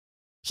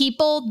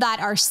People that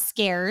are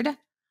scared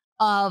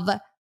of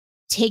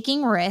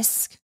taking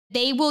risk,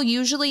 they will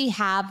usually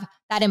have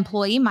that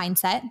employee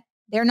mindset.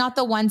 They're not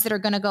the ones that are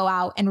going to go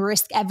out and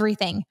risk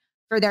everything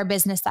for their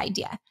business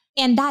idea.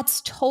 And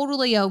that's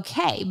totally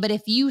okay. But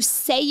if you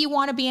say you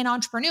want to be an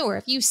entrepreneur,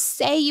 if you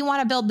say you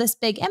want to build this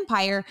big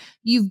empire,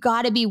 you've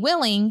got to be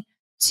willing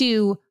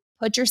to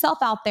put yourself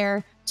out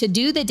there, to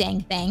do the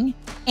dang thing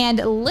and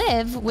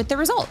live with the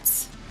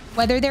results,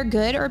 whether they're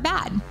good or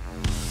bad.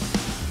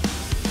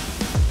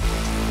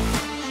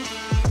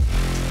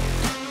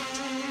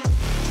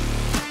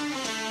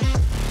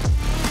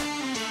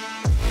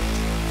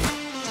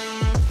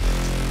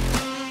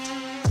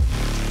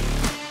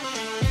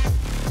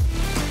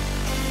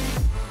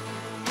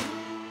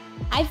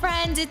 Hi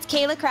friends, it's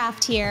Cayla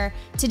Craft here.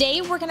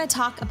 Today we're going to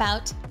talk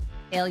about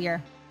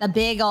failure, the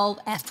big old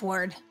F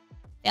word,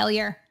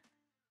 failure.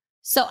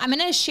 So I'm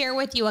going to share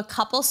with you a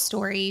couple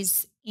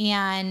stories,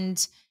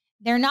 and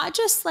they're not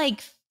just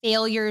like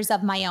failures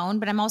of my own,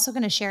 but I'm also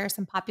going to share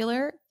some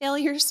popular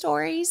failure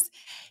stories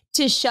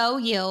to show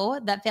you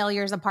that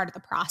failure is a part of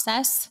the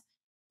process.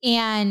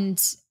 And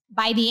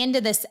by the end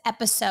of this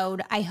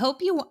episode, I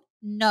hope you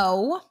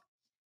know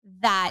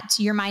that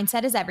your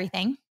mindset is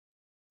everything.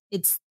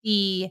 It's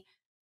the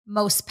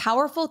most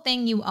powerful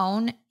thing you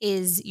own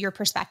is your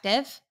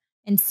perspective.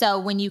 And so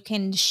when you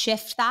can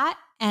shift that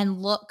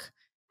and look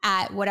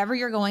at whatever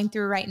you're going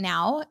through right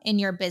now in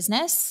your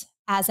business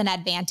as an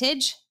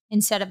advantage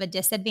instead of a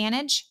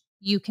disadvantage,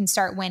 you can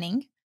start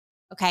winning.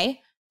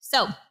 Okay.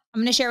 So I'm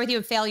going to share with you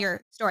a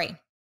failure story.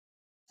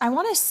 I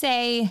want to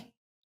say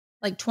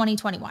like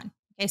 2021.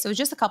 Okay. So it was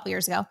just a couple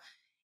years ago.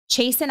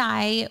 Chase and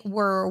I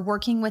were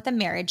working with a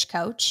marriage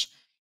coach,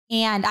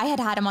 and I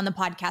had him on the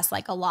podcast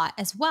like a lot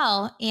as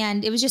well.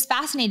 And it was just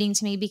fascinating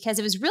to me because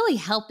it was really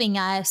helping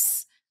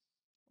us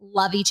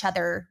love each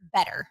other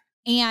better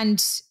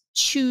and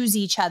choose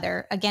each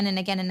other again and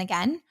again and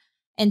again,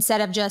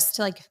 instead of just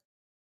like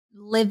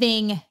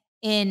living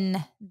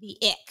in the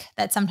ick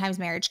that sometimes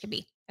marriage could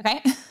be.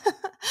 Okay.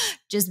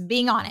 Just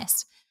being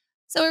honest.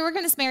 So we were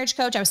working with this marriage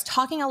coach. I was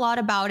talking a lot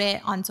about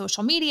it on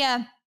social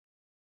media,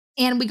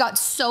 and we got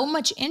so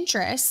much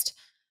interest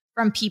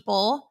from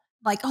people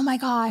like, oh my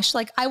gosh,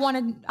 like I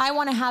want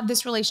to have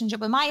this relationship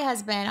with my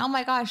husband. Oh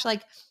my gosh,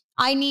 like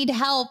I need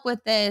help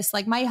with this.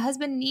 Like my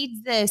husband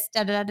needs this,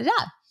 da, da, da, da,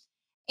 da.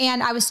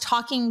 And I was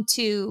talking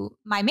to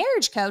my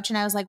marriage coach, and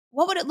I was like,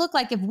 what would it look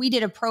like if we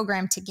did a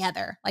program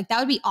together? Like that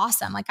would be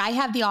awesome. Like I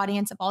have the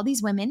audience of all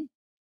these women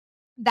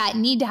that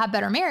need to have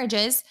better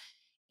marriages,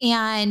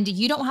 and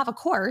you don't have a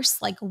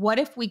course. Like what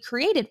if we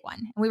created one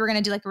and we were going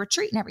to do like a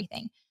retreat and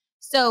everything?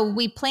 So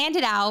we planned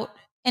it out.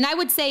 And I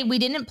would say we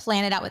didn't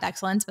plan it out with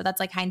excellence, but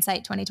that's like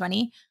hindsight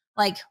 2020.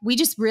 Like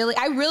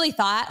I really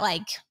thought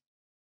like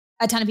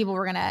a ton of people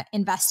were going to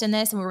invest in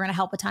this and we were going to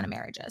help a ton of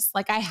marriages.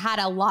 Like I had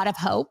a lot of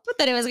hope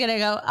that it was going to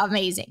go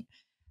amazing.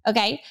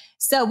 Okay.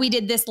 So we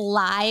did this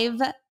live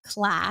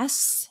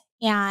class,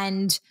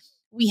 and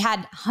we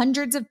had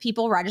hundreds of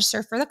people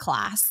register for the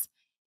class.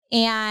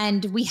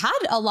 And we had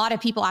a lot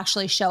of people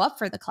actually show up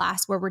for the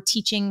class where we're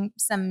teaching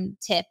some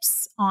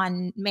tips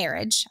on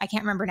marriage. I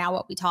can't remember now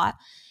what we taught.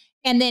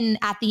 And then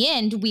at the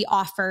end, we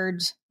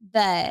offered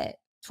the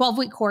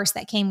 12-week course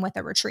that came with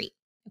a retreat.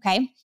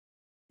 Okay.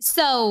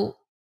 So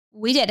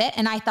we did it.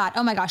 And I thought,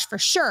 oh my gosh, for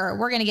sure,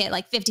 we're going to get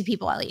like 50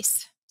 people at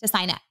least to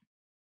sign up.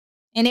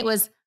 And it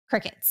was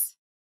crickets.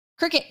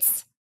 We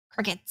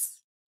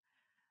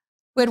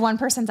had one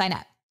person sign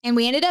up, and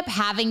we ended up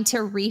having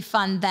to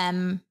refund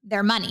them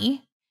their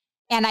money.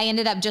 And I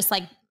ended up just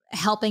like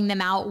helping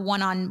them out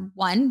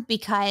one-on-one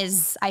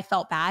because I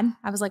felt bad.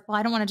 I was like, well,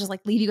 I don't want to just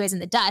like leave you guys in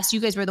the dust. You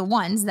guys were the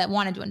ones that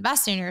wanted to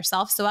invest in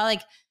yourself. So I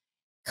like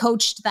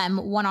coached them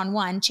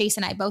one-on-one. Chase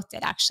and I both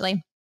did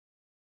actually.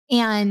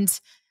 And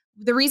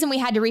the reason we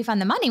had to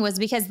refund the money was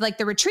because like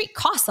the retreat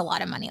costs a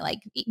lot of money. Like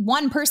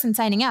one person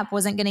signing up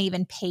wasn't going to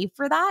even pay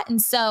for that. And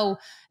so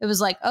it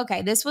was like,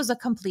 okay, this was a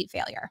complete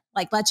failure.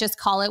 Like, let's just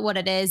call it what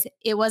it is.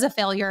 It was a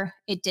failure.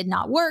 It did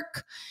not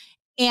work.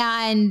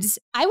 And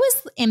I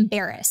was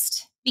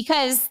embarrassed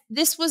because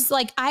this was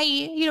like,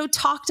 I,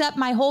 talked up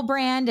my whole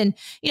brand, and,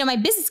 my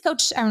business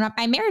coach,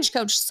 my marriage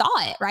coach saw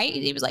it, right?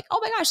 He was like, oh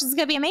my gosh, this is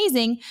going to be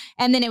amazing.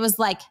 And then it was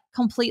like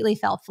completely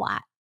fell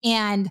flat,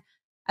 and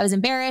I was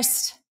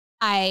embarrassed.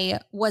 I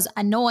was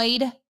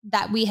annoyed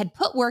that we had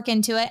put work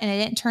into it and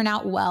it didn't turn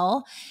out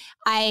well.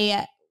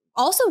 I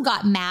also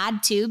got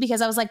mad too,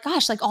 because I was like,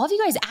 gosh, like all of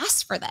you guys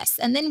asked for this.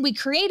 And then we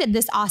created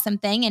this awesome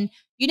thing and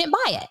you didn't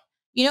buy it.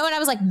 And I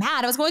was like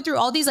mad. I was going through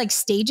all these like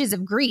stages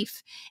of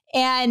grief,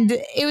 and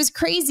it was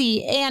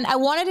crazy. And I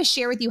wanted to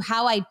share with you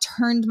how I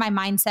turned my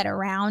mindset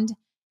around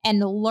and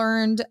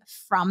learned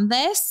from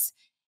this.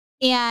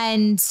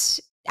 And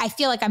I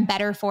feel like I'm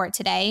better for it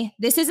today.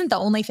 This isn't the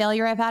only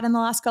failure I've had in the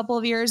last couple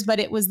of years, but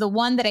it was the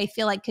one that I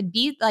feel like could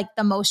be like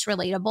the most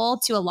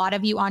relatable to a lot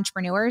of you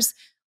entrepreneurs.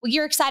 Well,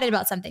 you're excited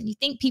about something. You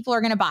think people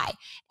are going to buy,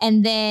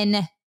 and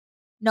then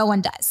no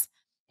one does.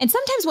 And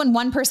sometimes when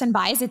one person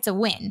buys, it's a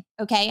win.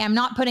 Okay. I'm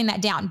not putting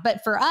that down.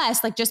 But for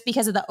us, like just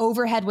because of the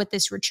overhead with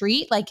this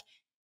retreat, like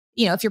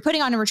if you're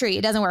putting on a retreat,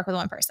 it doesn't work with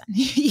one person.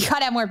 You got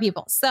to have more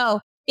people. So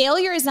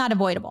failure is not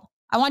avoidable.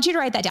 I want you to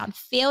write that down.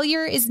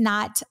 Failure is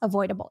not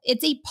avoidable.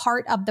 It's a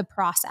part of the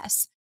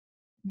process.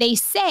 They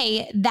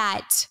say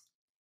that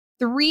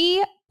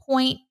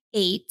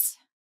 3.8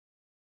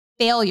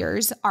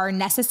 failures are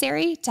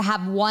necessary to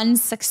have one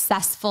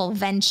successful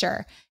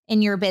venture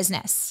in your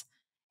business.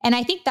 And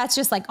I think that's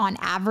just like on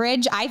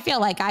average. I feel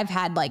like I've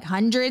had like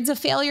hundreds of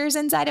failures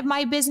inside of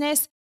my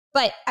business,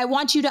 but I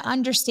want you to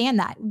understand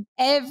that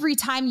every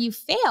time you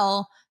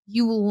fail,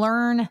 you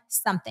learn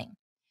something.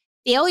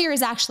 Failure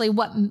is actually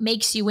what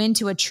makes you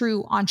into a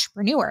true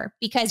entrepreneur,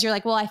 because you're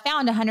like, well, I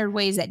found 100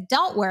 ways that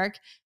don't work,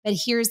 but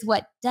here's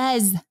what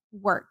does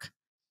work.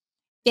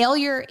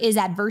 Failure is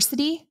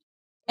adversity.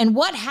 And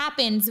what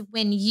happens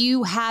when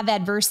you have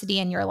adversity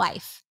in your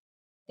life?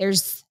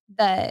 There's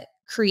the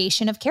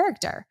creation of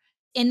character.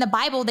 In the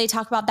Bible, they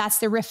talk about that's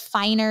the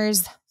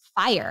refiner's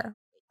fire.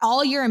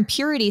 All your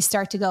impurities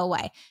start to go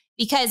away,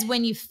 because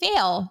when you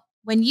fail,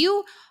 when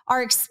you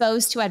are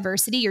exposed to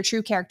adversity, your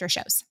true character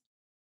shows.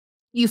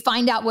 You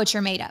find out what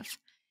you're made of.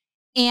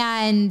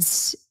 And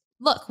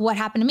look, what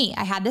happened to me?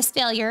 I had this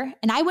failure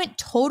and I went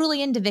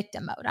totally into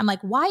victim mode. I'm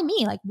like, why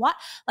me? Like what?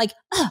 Like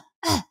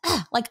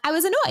I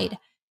was annoyed.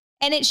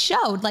 And it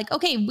showed like,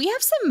 okay, we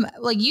have some,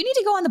 like, you need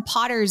to go on the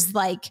potter's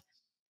like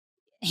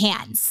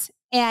hands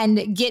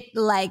and get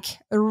like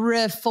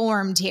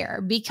reformed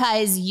here,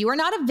 because you are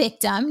not a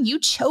victim. You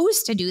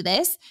chose to do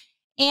this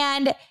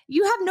and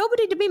you have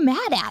nobody to be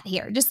mad at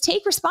here. Just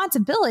take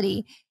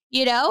responsibility,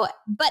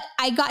 but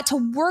I got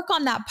to work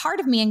on that part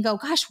of me and go,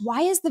 gosh,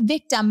 why is the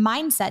victim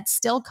mindset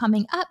still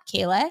coming up,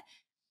 Cayla?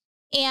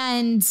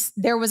 And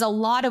there was a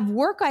lot of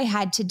work I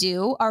had to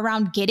do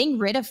around getting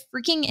rid of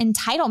freaking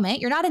entitlement.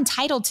 You're not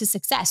entitled to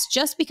success.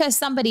 Just because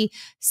somebody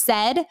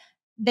said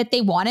that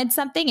they wanted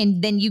something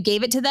and then you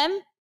gave it to them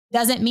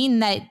doesn't mean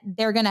that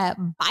they're going to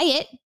buy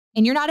it,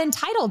 and you're not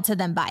entitled to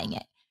them buying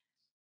it.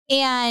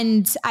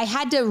 And I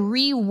had to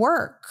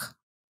rework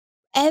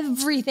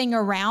everything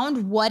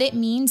around what it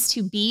means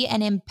to be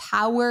an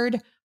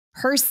empowered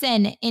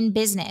person in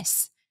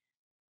business.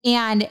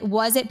 And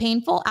was it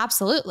painful?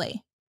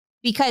 Absolutely.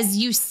 Because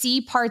you see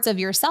parts of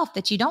yourself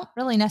that you don't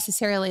really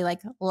necessarily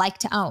like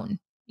to own.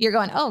 You're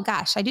going, oh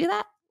gosh, I do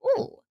that?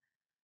 Ooh.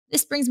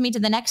 This brings me to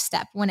the next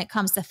step when it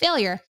comes to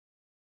failure.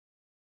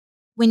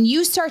 When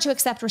you start to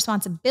accept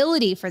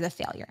responsibility for the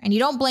failure and you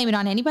don't blame it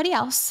on anybody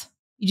else,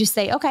 you just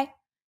say, okay.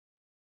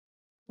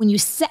 When you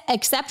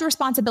accept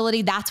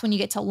responsibility, that's when you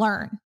get to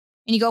learn.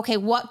 And you go, okay,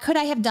 what could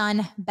I have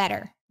done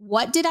better?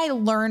 What did I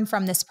learn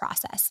from this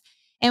process?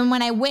 And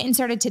when I went and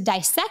started to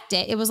dissect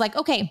it, it was like,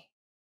 okay,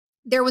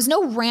 there was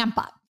no ramp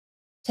up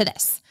to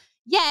this.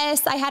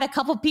 Yes, I had a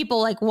couple people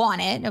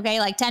want it. Okay.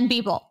 Like 10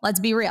 people. Let's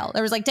be real.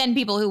 There was 10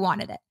 people who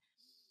wanted it.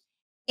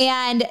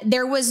 And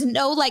there was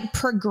no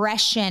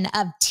progression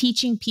of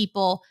teaching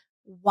people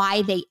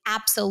why they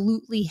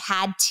absolutely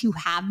had to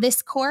have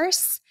this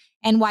course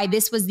and why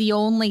this was the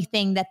only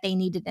thing that they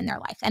needed in their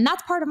life. And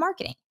that's part of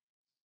marketing.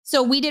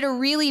 So we did a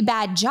really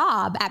bad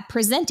job at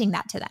presenting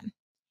that to them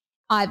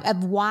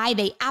of why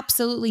they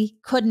absolutely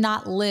could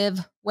not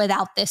live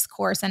without this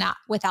course and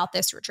without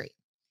this retreat.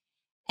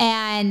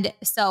 And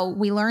so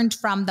we learned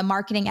from the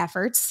marketing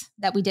efforts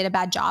that we did a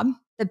bad job.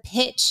 The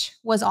pitch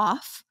was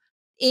off.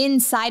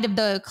 Inside of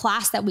the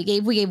class that we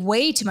gave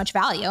way too much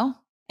value.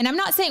 And I'm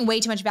not saying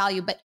way too much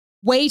value, but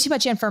way too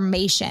much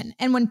information.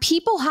 And when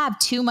people have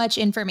too much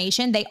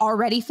information, they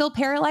already feel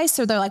paralyzed.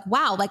 So they're like,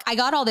 wow, I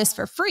got all this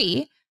for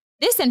free,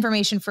 this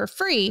information for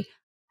free.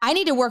 I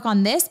need to work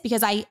on this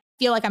because I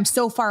feel like I'm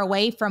so far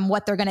away from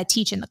what they're going to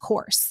teach in the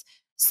course.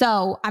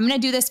 So I'm going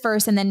to do this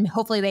first, and then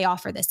hopefully they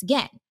offer this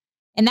again.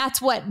 And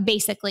that's what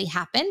basically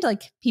happened.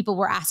 People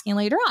were asking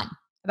later on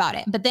about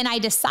it. But then I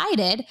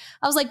decided,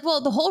 I was like,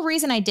 well, the whole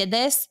reason I did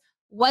this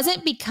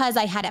wasn't because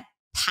I had a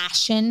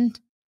passion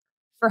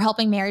for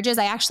helping marriages.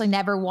 I actually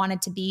never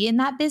wanted to be in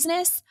that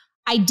business.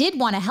 I did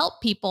want to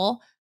help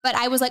people, but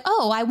I was like,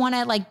 oh, I want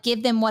to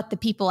give them what the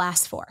people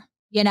asked for,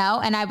 And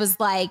I was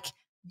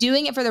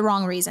doing it for the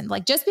wrong reason.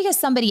 Just because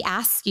somebody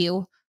asks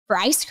you for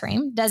ice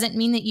cream doesn't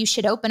mean that you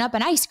should open up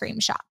an ice cream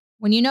shop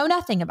when you know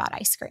nothing about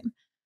ice cream.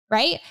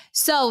 Right?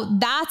 So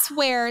that's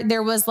where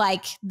there was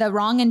the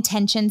wrong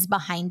intentions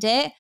behind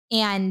it.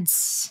 And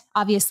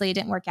obviously it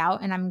didn't work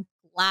out. And I'm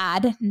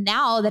glad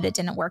now that it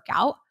didn't work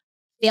out.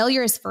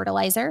 Failure is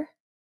fertilizer.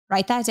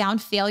 Write that down.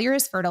 Failure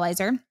is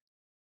fertilizer.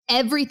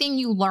 Everything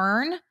you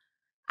learn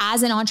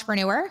as an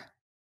entrepreneur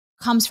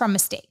comes from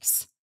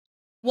mistakes.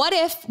 What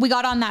if we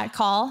got on that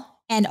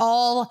call and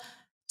all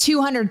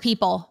 200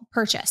 people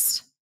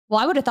purchased?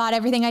 Well, I would have thought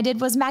everything I did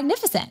was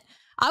magnificent.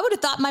 I would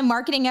have thought my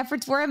marketing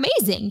efforts were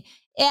amazing.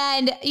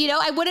 And,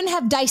 I wouldn't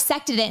have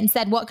dissected it and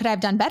said, what could I have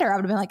done better? I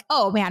would have been like,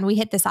 oh man, we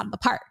hit this out of the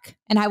park.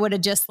 And I would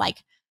have just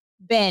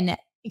been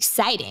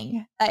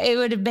exciting. It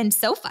would have been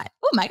so fun.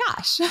 Oh my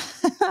gosh.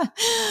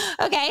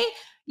 Okay.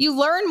 You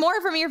learn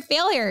more from your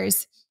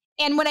failures.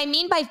 And what I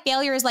mean by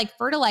failure is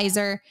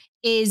fertilizer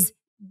is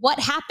what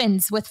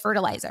happens with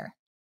fertilizer.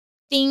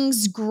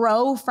 things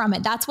grow from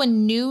it. That's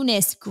when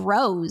newness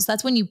grows.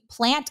 That's when you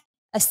plant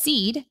a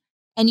seed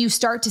and you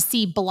start to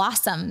see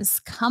blossoms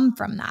come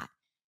from that.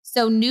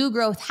 So new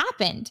growth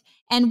happened.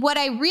 And what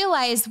I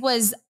realized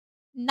was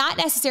not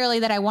necessarily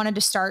that I wanted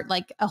to start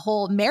like a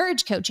whole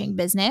marriage coaching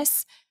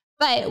business,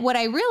 but what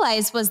I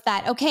realized was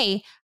that,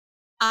 okay,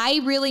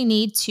 I really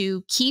need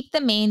to keep the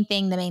main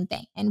thing the main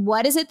thing. And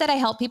what is it that I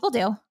help people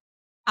do?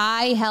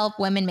 I help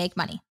women make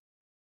money,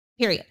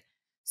 period.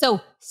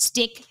 So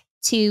stick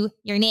to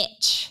your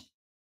niche.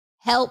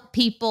 Help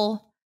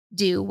people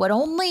do what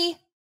only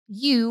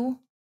you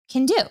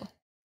can do.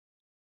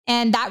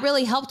 And that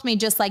really helped me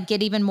just like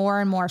get even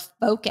more and more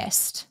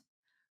focused.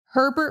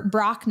 Herbert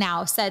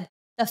Brocknow said,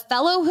 "The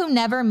fellow who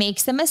never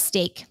makes a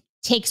mistake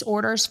takes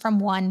orders from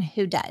one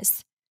who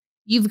does."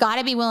 You've got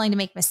to be willing to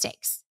make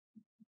mistakes.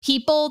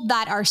 People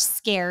that are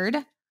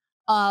scared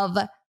of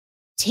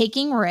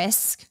taking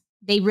risk,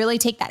 they really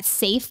take that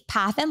safe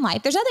path in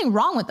life. There's nothing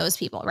wrong with those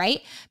people,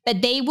 right?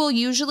 But they will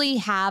usually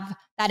have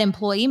that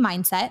employee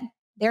mindset.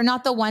 They're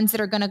not the ones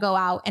that are going to go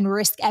out and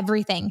risk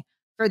everything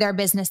for their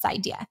business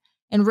idea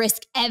and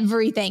risk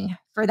everything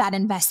for that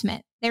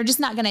investment. They're just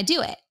not going to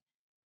do it.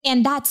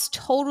 And that's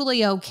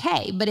totally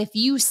okay. But if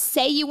you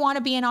say you want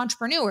to be an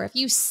entrepreneur, if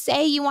you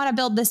say you want to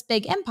build this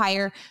big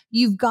empire,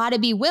 you've got to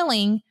be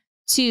willing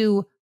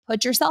to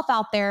put yourself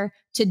out there,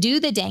 to do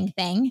the dang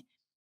thing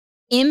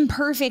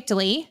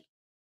imperfectly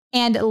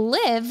and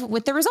live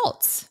with the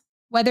results,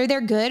 whether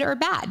they're good or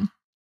bad.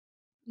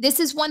 This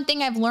is one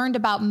thing I've learned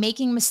about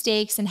making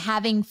mistakes and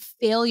having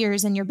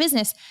failures in your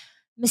business.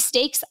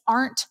 Mistakes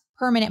aren't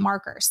permanent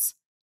markers.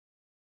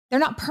 They're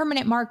not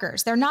permanent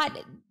markers. They're not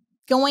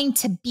going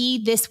to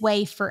be this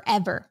way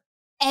forever.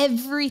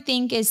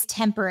 Everything is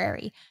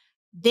temporary.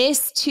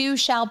 This too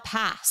shall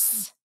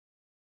pass.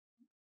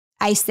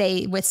 I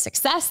say with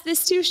success,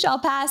 this too shall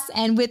pass.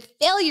 And with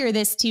failure,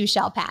 this too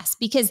shall pass,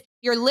 because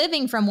you're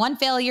living from one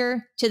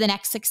failure to the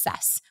next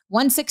success,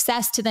 one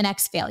success to the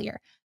next failure.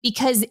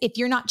 Because if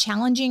you're not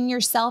challenging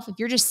yourself, if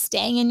you're just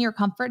staying in your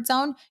comfort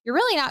zone, you're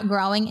really not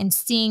growing and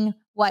seeing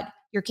what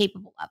you're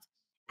capable of.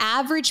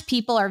 Average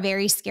people are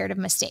very scared of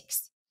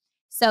mistakes.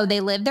 So they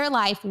live their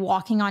life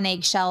walking on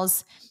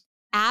eggshells.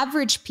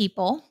 Average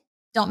people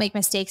don't make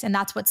mistakes, and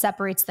that's what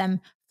separates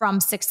them from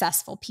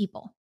successful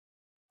people.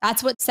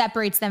 That's what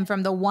separates them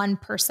from the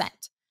 1%.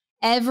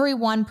 Every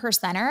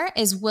 1%er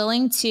is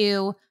willing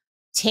to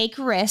take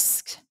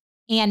risk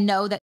and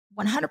know that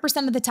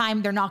 100% of the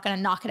time, they're not going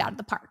to knock it out of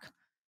the park.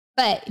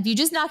 But if you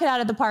just knock it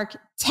out of the park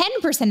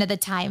 10% of the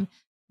time,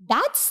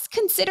 that's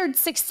considered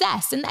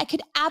success. And that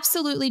could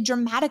absolutely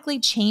dramatically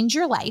change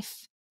your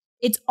life.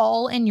 It's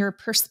all in your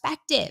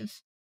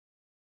perspective.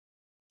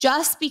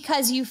 Just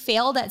because you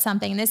failed at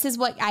something, this is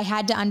what I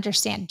had to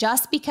understand.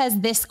 Just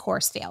because this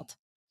course failed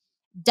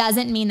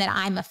doesn't mean that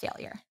I'm a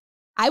failure.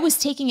 I was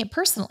taking it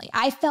personally.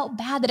 I felt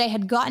bad that I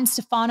had gotten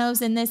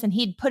Stefano's in this and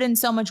he'd put in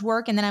so much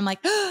work. And then I'm like,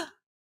 oh,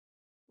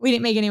 we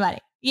didn't make any money.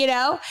 You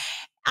know,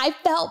 I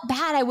felt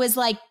bad. I was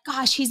like,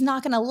 gosh, he's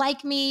not going to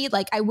like me.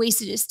 Like I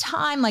wasted his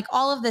time, like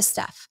all of this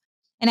stuff.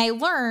 And I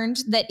learned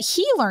that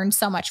he learned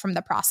so much from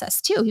the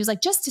process too. He was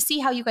like, just to see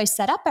how you guys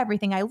set up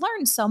everything, I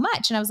learned so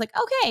much. And I was like,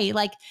 okay,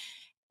 like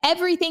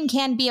everything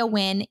can be a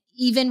win,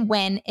 even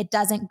when it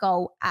doesn't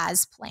go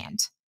as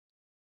planned.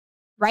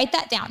 Write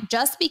that down.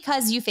 Just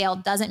because you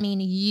failed doesn't mean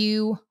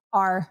you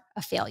are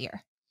a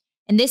failure.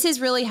 And this is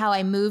really how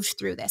I moved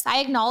through this.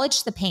 I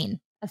acknowledged the pain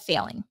of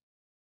failing.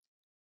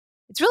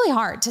 It's really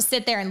hard to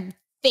sit there and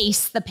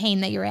face the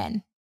pain that you're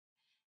in.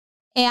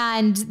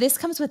 And this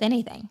comes with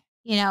anything.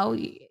 You know,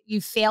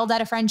 you failed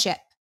at a friendship.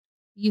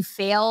 You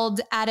failed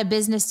at a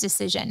business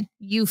decision.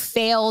 You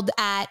failed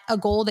at a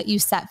goal that you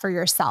set for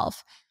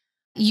yourself.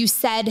 You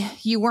said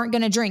you weren't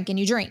going to drink and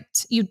you drank.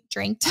 You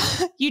drank.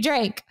 You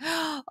drank.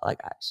 Oh my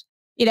gosh.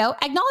 You know,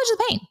 acknowledge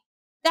the pain.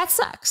 That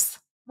sucks.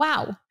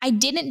 Wow. I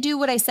didn't do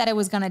what I said I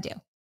was going to do.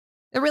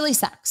 It really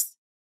sucks.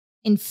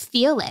 And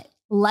feel it.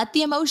 Let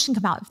the emotion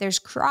come out. If there's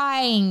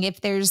crying,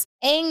 if there's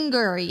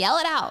anger, yell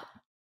it out.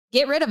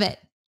 Get rid of it.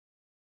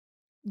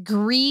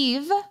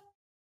 Grieve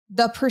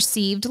the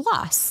perceived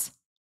loss.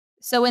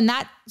 So in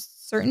that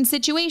certain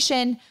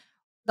situation,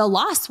 the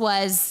loss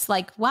was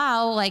like,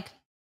 wow, like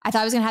I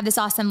thought I was going to have this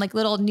awesome like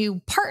little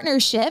new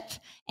partnership.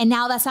 And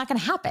now that's not going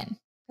to happen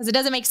because it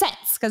doesn't make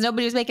sense because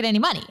nobody was making any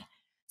money.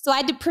 So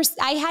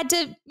I had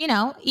to, you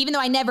know, even though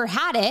I never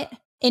had it,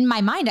 in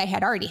my mind, I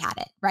had already had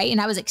it, right? And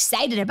I was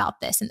excited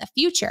about this in the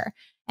future.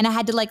 And I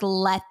had to like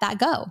let that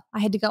go. I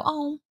had to go,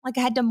 oh, like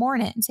I had to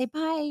mourn it and say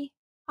bye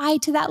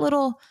to that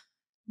little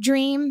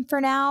dream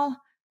for now.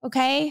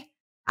 Okay.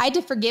 I had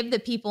to forgive the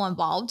people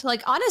involved.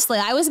 Like, honestly,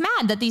 I was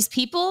mad that these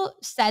people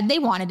said they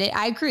wanted it.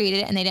 I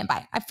created it and they didn't buy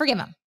it. I forgive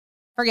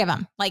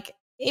them. Like,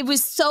 it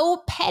was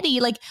so petty.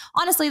 Like,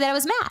 honestly, that I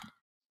was mad.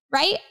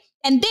 Right.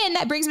 And then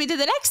that brings me to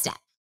the next step.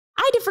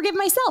 I had to forgive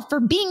myself for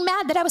being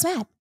mad that I was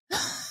mad.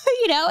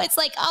 You know, it's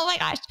like, oh my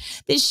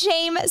gosh, the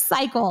shame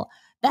cycle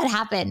that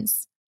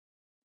happens.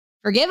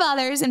 Forgive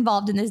others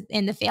involved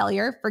in the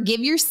failure. Forgive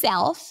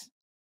yourself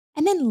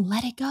and then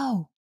let it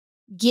go.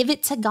 Give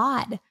it to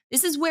God.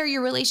 This is where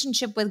your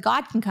relationship with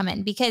God can come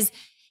in, because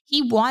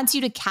he wants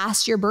you to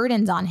cast your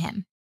burdens on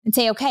him and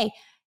say, okay,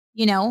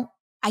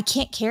 I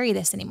can't carry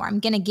this anymore. I'm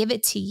going to give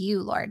it to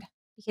you, Lord,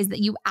 because that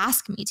you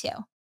ask me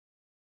to.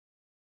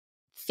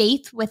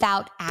 Faith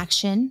without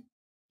action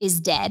is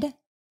dead.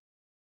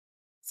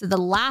 So the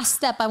last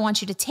step I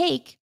want you to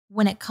take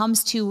when it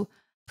comes to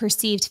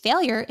perceived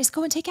failure is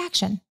go and take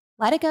action.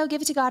 Let it go,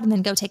 give it to God, and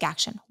then go take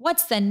action.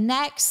 What's the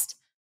next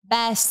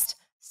best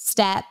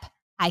step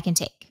I can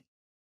take?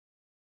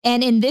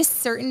 And in this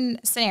certain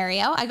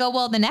scenario, I go,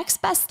 well, the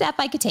next best step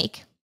I could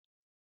take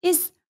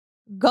is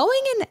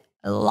going and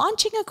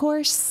launching a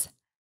course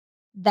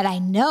that I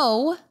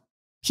know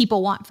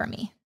people want from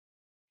me,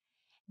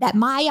 that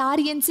my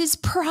audience is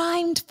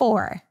primed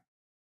for.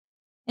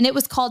 And it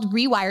was called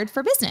Rewired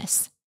for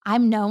Business.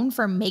 I'm known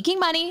for making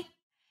money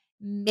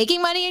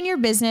in your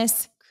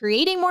business,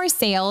 creating more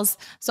sales.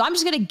 So I'm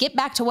just going to get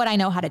back to what I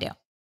know how to do.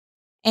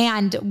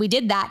 And we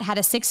did that, had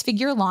a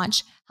 6-figure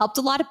launch, helped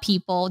a lot of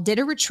people, did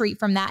a retreat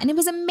from that, and it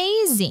was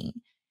amazing.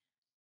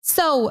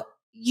 So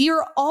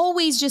you're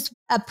always just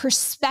a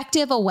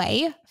perspective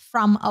away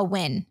from a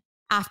win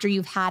after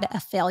you've had a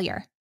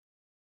failure.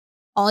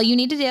 All you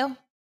need to do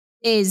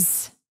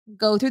is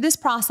go through this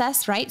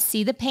process, right?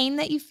 See the pain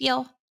that you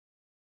feel,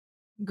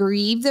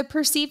 grieve the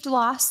perceived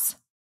loss,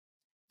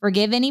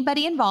 forgive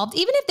anybody involved.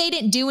 Even if they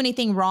didn't do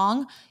anything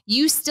wrong,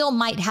 you still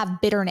might have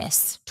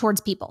bitterness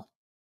towards people,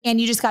 and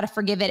you just got to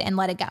forgive it and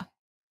let it go.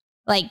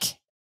 Like,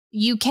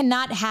 you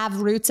cannot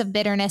have roots of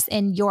bitterness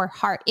in your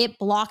heart. It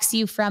blocks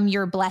you from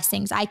your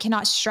blessings. I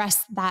cannot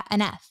stress that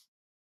enough.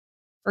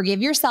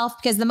 Forgive yourself,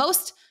 because the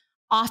most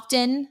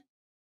often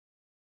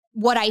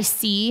what I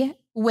see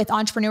with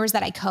entrepreneurs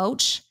that I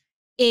coach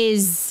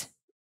is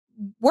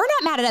we're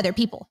not mad at other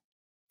people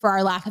for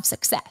our lack of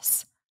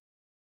success.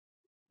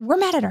 We're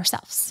mad at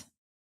ourselves.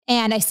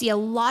 And I see a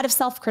lot of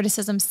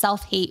self-criticism,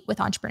 self-hate with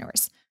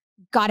entrepreneurs.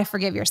 Got to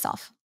forgive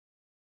yourself.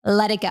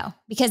 Let it go.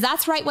 Because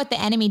that's right. What the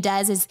enemy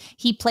does is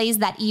he plays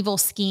that evil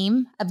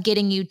scheme of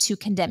getting you to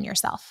condemn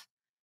yourself.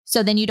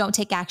 So then you don't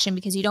take action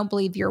because you don't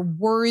believe you're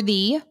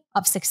worthy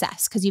of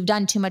success because you've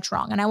done too much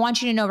wrong. And I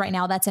want you to know right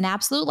now, that's an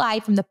absolute lie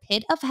from the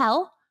pit of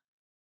hell.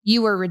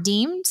 You were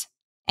redeemed,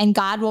 and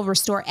God will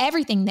restore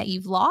everything that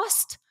you've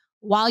lost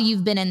while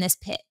you've been in this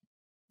pit.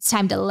 It's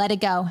time to let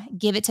it go.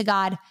 Give it to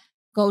God.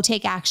 Go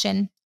take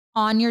action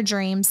on your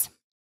dreams.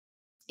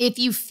 If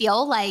you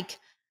feel like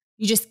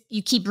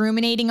you keep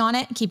ruminating on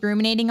it,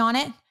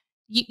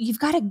 you've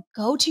got to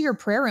go to your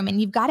prayer room and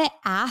you've got to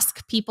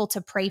ask people to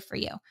pray for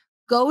you.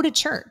 Go to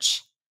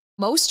church.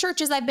 Most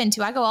churches I've been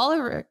to, I go all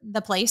over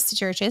the place to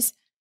churches.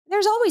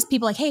 There's always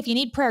people like, hey, if you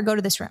need prayer, go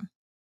to this room.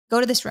 Go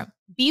to this room.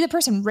 Be the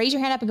person, raise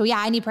your hand up and go, yeah,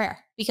 I need prayer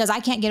because I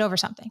can't get over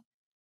something.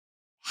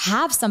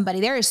 Have somebody.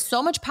 There is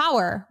so much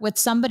power with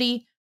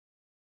somebody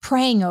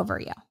praying over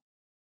you.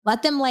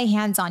 Let them lay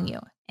hands on you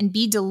and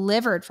be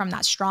delivered from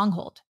that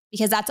stronghold,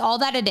 because that's all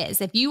that it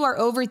is. If you are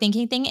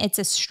overthinking things, it's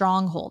a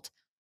stronghold.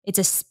 It's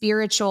a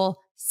spiritual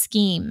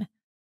scheme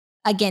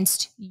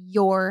against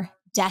your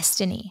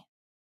destiny.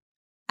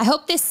 I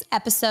hope this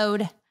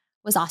episode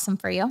was awesome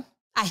for you.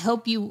 I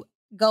hope you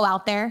go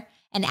out there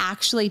and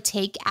actually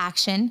take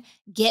action,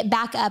 get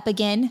back up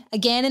again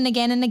and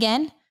again and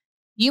again.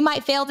 You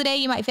might fail today,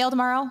 you might fail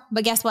tomorrow,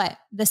 but guess what?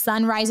 The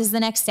sun rises the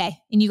next day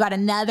and you got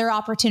another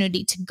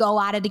opportunity to go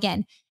at it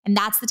again. And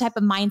that's the type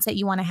of mindset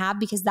you want to have,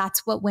 because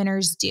that's what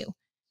winners do.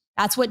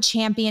 That's what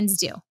champions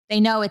do. They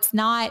know it's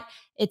not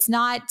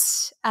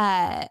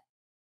the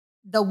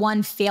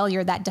one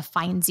failure that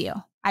defines you.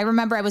 I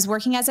remember I was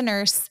working as a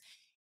nurse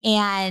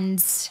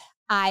and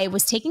I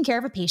was taking care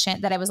of a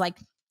patient that I was like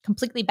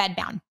completely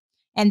bedbound,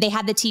 and they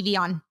had the TV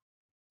on.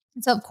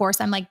 And so of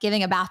course I'm like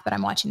giving a bath, but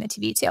I'm watching the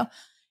TV too.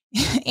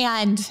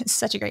 And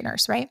such a great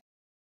nurse, right?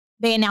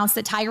 They announced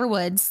that Tiger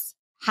Woods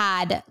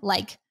had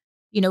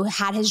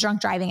had his drunk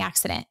driving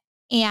accident.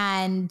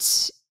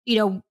 And,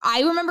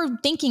 I remember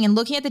thinking and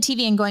looking at the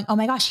TV and going, oh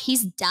my gosh,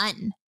 he's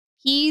done.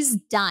 He's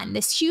done.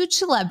 This huge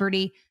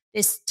celebrity,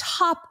 this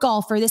top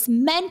golfer, this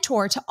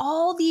mentor to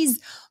all these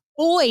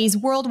boys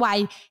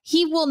worldwide,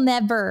 he will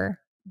never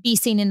be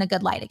seen in a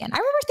good light again. I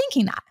remember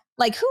thinking that.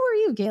 Like, who are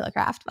you, Cayla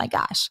Craft? My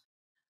gosh.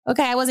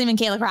 Okay, I wasn't even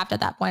Cayla Craft at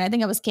that point. I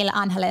think I was Cayla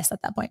Angeles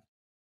at that point.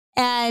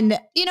 And,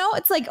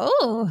 it's like,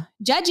 oh,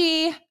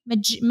 judgy,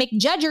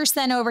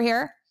 McJudgerson over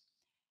here.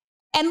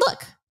 And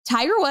look,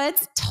 Tiger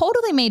Woods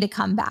totally made a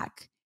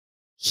comeback.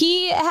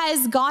 He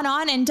has gone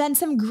on and done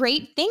some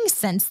great things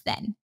since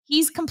then.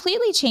 He's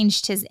completely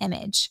changed his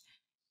image.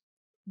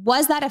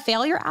 Was that a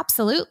failure?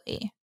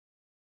 Absolutely.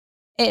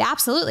 It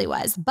absolutely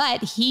was.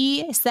 But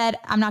he said,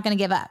 I'm not going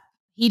to give up.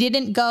 He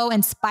didn't go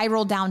and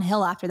spiral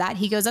downhill after that.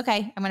 He goes,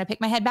 okay, I'm going to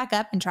pick my head back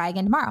up and try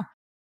again tomorrow.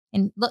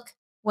 And look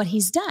what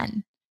he's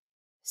done.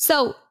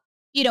 So,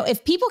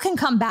 if people can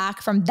come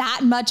back from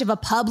that much of a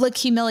public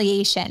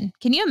humiliation,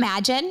 can you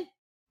imagine?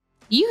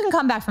 You can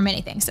come back from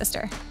anything,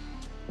 sister.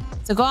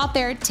 So go out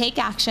there, take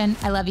action.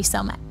 I love you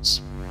so much.